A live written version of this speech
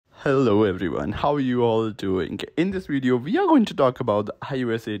Hello everyone, how are you all doing? In this video, we are going to talk about the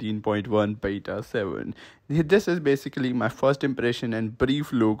iOS 18.1 Beta 7. This is basically my first impression and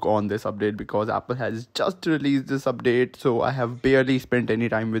brief look on this update because Apple has just released this update, so I have barely spent any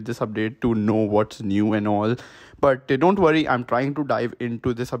time with this update to know what's new and all. But don't worry, I'm trying to dive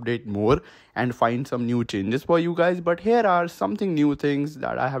into this update more and find some new changes for you guys. But here are something new things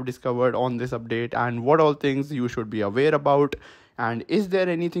that I have discovered on this update and what all things you should be aware about. And is there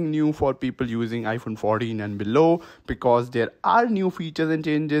anything new for people using iPhone 14 and below? Because there are new features and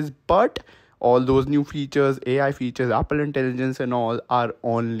changes, but all those new features, AI features, Apple Intelligence and all are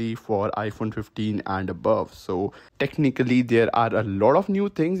only for iPhone 15 and above. So technically there are a lot of new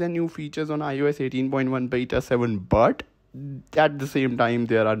things and new features on iOS 18.1 Beta 7, but at the same time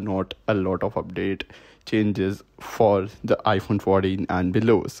there are not a lot of update changes for the iPhone 14 and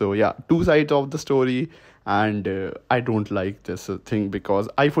below. So yeah, two sides of the story. And I don't like this thing because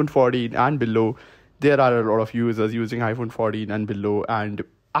iPhone 14 and below, there are a lot of users using iPhone 14 and below, and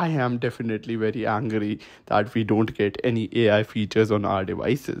I am definitely very angry that we don't get any AI features on our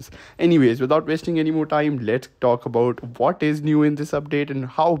devices. Anyways, without wasting any more time, let's talk about what is new in this update and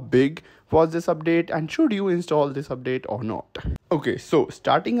how big was this update and should you install this update or not. Okay, so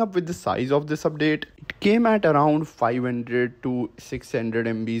starting up with the size of this update, it came at around 500 to 600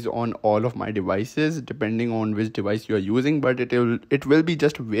 MBs on all of my devices, depending on which device you are using, but it will be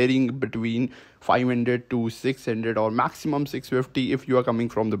just varying between 500 to 600 or maximum 650 if you are coming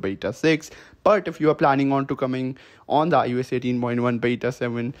from the beta 6. But if you are planning on to coming on the iOS 18.1 beta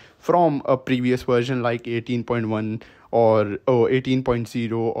 7 from a previous version like 18.1 or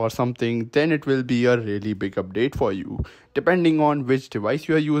 18.0 or something, then it will be a really big update for you, depending on which device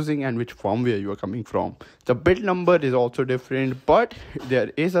you are using and which firmware you are coming from. The build number is also different, but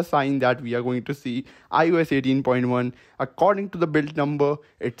there is a sign that we are going to see iOS 18.1. According to the build number,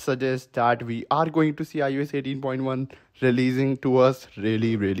 it suggests that we are going to see iOS 18.1 releasing to us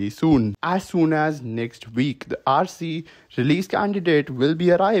really soon. As soon as next week, the RC release candidate will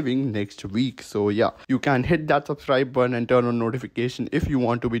be arriving next week. So yeah, you can hit that subscribe button and turn on notification if you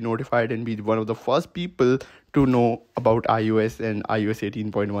want to be notified and be one of the first people to know about iOS and iOS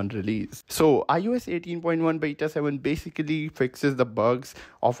 18.1 release. So iOS 18.1 beta 7 basically fixes the bugs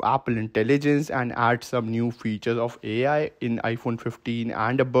of Apple Intelligence and adds some new features of AI in iPhone 15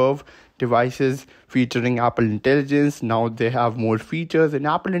 and above devices featuring Apple Intelligence. Now they have more features in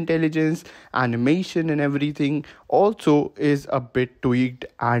Apple Intelligence, animation and everything also is a bit tweaked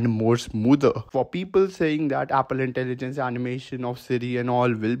and more smoother. For people saying that Apple Intelligence, animation of Siri and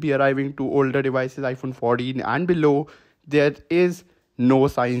all will be arriving to older devices iPhone 14 and below, there is no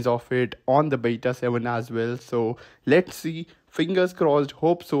signs of it on the beta 7 as well. So let's see, fingers crossed,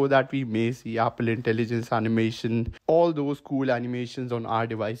 hope so that we may see Apple Intelligence, animation, all those cool animations on our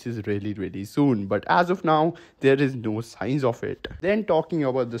devices really soon. But as of now, there is no signs of it. Then talking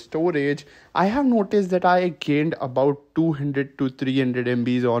about the storage, I have noticed that I gained about 200 to 300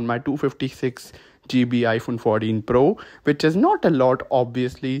 MBs on my 256 GB iPhone 14 Pro, which is not a lot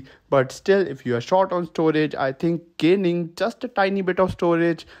obviously, but still if you are short on storage, I think gaining just a tiny bit of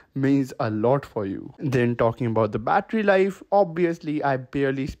storage means a lot for you. Then talking about the battery life, obviously I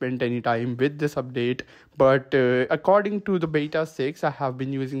barely spent any time with this update, but according to the beta 6, I have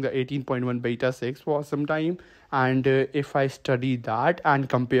been using the 18.1 beta 6 for some time, and if I study that and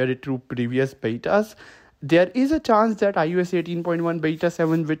compare it to previous betas, there is a chance that iOS 18.1 beta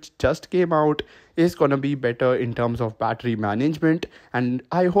 7, which just came out, is gonna be better in terms of battery management, and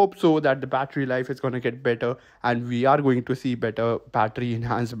I hope so that the battery life is gonna get better and we are going to see better battery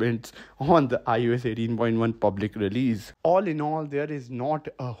enhancements on the iOS 18.1 public release. All in all, there is not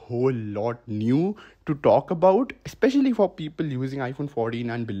a whole lot new to talk about, especially for people using iPhone 14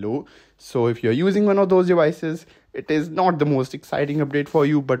 and below. So if you're using one of those devices, it is not the most exciting update for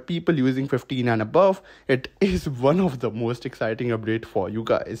you, but people using 15 and above, it is one of the most exciting update for you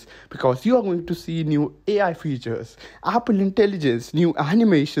guys, because you are going to see new AI features, Apple Intelligence, new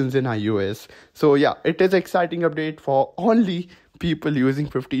animations in iOS. So yeah, it is an exciting update for only people using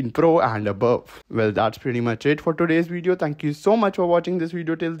 15 Pro and above. Well, that's pretty much it for today's video. Thank you so much for watching this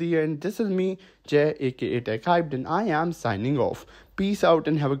video till the end. This is me, Jay aka Tech Hyped, and I am signing off. Peace out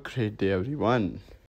and have a great day everyone.